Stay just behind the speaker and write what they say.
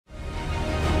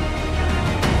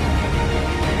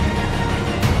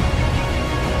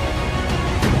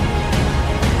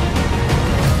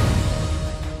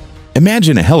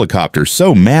Imagine a helicopter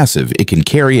so massive it can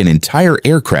carry an entire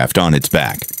aircraft on its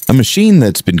back. A machine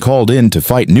that's been called in to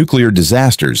fight nuclear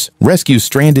disasters, rescue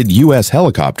stranded U.S.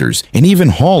 helicopters, and even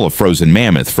haul a frozen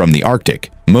mammoth from the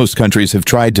Arctic. Most countries have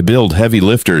tried to build heavy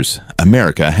lifters.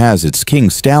 America has its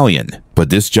King Stallion, but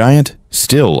this giant,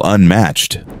 still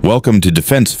unmatched. Welcome to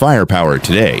Defense Firepower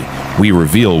today. We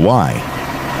reveal why.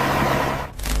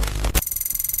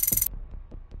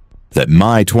 That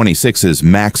Mi-26's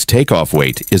max takeoff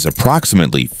weight is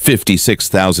approximately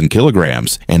 56,000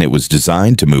 kilograms, and it was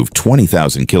designed to move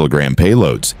 20,000 kilogram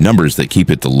payloads, numbers that keep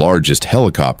it the largest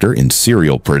helicopter in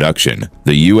serial production.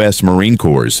 The U.S. Marine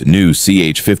Corps' new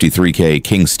CH-53K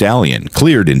King Stallion,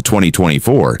 cleared in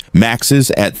 2024,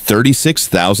 maxes at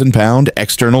 36,000-pound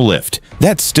external lift.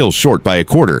 That's still short by a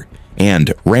quarter.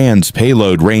 And RAND's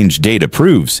payload range data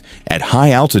proves, at high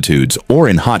altitudes or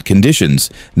in hot conditions,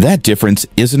 that difference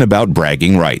isn't about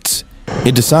bragging rights.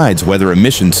 It decides whether a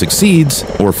mission succeeds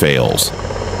or fails.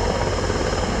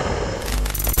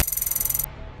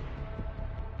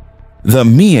 The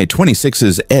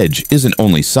Mi-26's edge isn't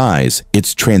only size,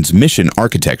 it's transmission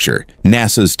architecture.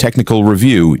 NASA's technical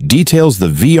review details the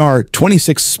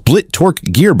VR-26 split-torque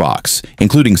gearbox,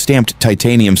 including stamped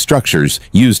titanium structures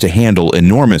used to handle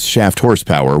enormous shaft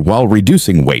horsepower while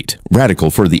reducing weight,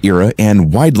 radical for the era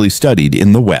and widely studied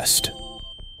in the West.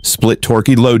 Split-torque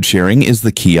load sharing is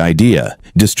the key idea,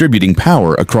 distributing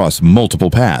power across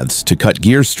multiple paths to cut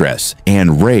gear stress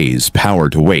and raise power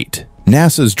to weight.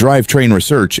 NASA's drivetrain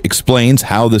research explains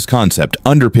how this concept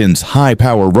underpins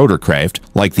high-power rotorcraft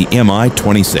like the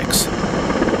Mi-26.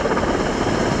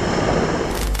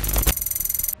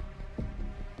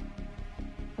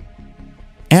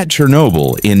 At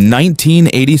Chernobyl in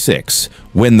 1986,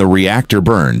 when the reactor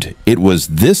burned, it was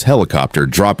this helicopter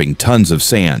dropping tons of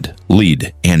sand,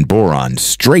 lead, and boron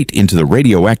straight into the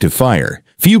radioactive fire.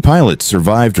 Few pilots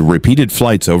survived repeated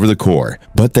flights over the core,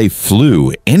 but they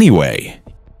flew anyway.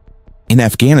 In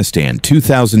Afghanistan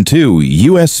 2002,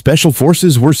 U.S. Special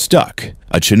Forces were stuck.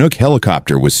 A Chinook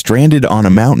helicopter was stranded on a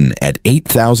mountain at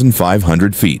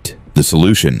 8,500 feet. The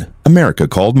solution? America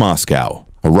called Moscow.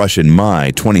 A Russian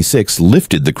Mi-26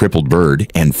 lifted the crippled bird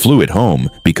and flew it home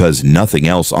because nothing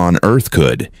else on Earth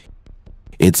could.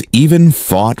 It's even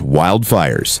fought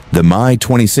wildfires. The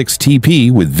Mi-26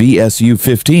 TP with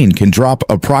VSU-15 can drop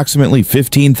approximately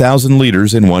 15,000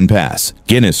 liters in one pass.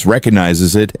 Guinness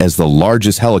recognizes it as the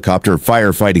largest helicopter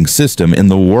firefighting system in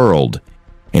the world.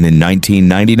 And in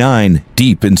 1999,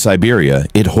 deep in Siberia,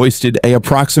 it hoisted an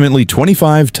approximately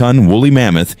 25-ton woolly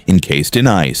mammoth encased in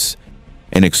ice.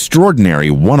 An extraordinary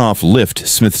one-off lift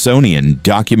Smithsonian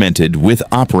documented with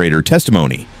operator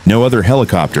testimony. No other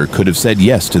helicopter could have said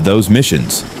yes to those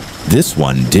missions. This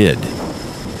one did.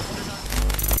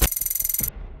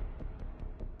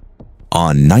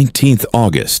 On 19th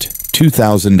August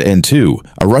 2002,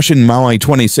 a Russian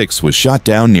Mi-26 was shot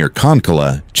down near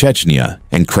Konkala, Chechnya,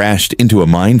 and crashed into a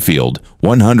minefield.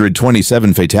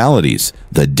 127 fatalities,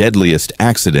 the deadliest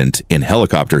accident in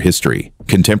helicopter history.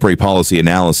 Contemporary policy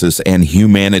analysis and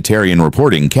humanitarian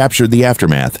reporting captured the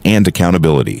aftermath and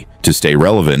accountability. To stay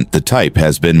relevant, the type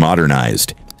has been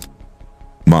modernized.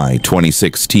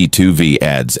 Mi-26 T2V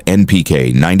adds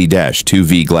NPK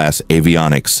 90-2V glass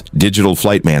avionics, digital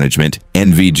flight management,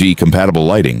 NVG-compatible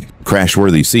lighting,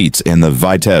 crash-worthy seats, and the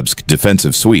Vitebsk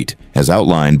defensive suite, as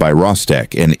outlined by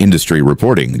Rostec and industry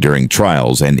reporting during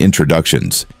trials and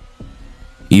introductions.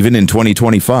 Even in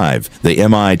 2025, the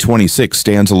Mi-26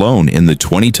 stands alone in the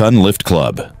 20-ton lift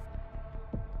club.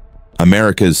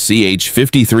 America's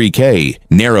CH-53K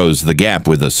narrows the gap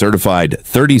with a certified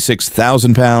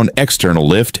 36,000-pound external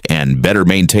lift and better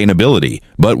maintainability,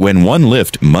 but when one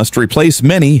lift must replace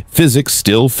many, physics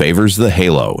still favors the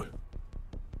halo.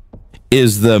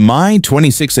 Is the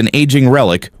Mi-26 an aging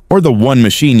relic, or the one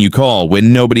machine you call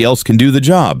when nobody else can do the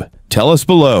job? Tell us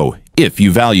below. If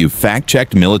you value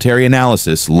fact-checked military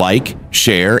analysis, like,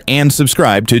 share, and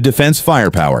subscribe to Defense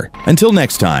Firepower. Until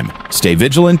next time, stay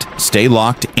vigilant, stay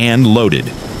locked, and loaded.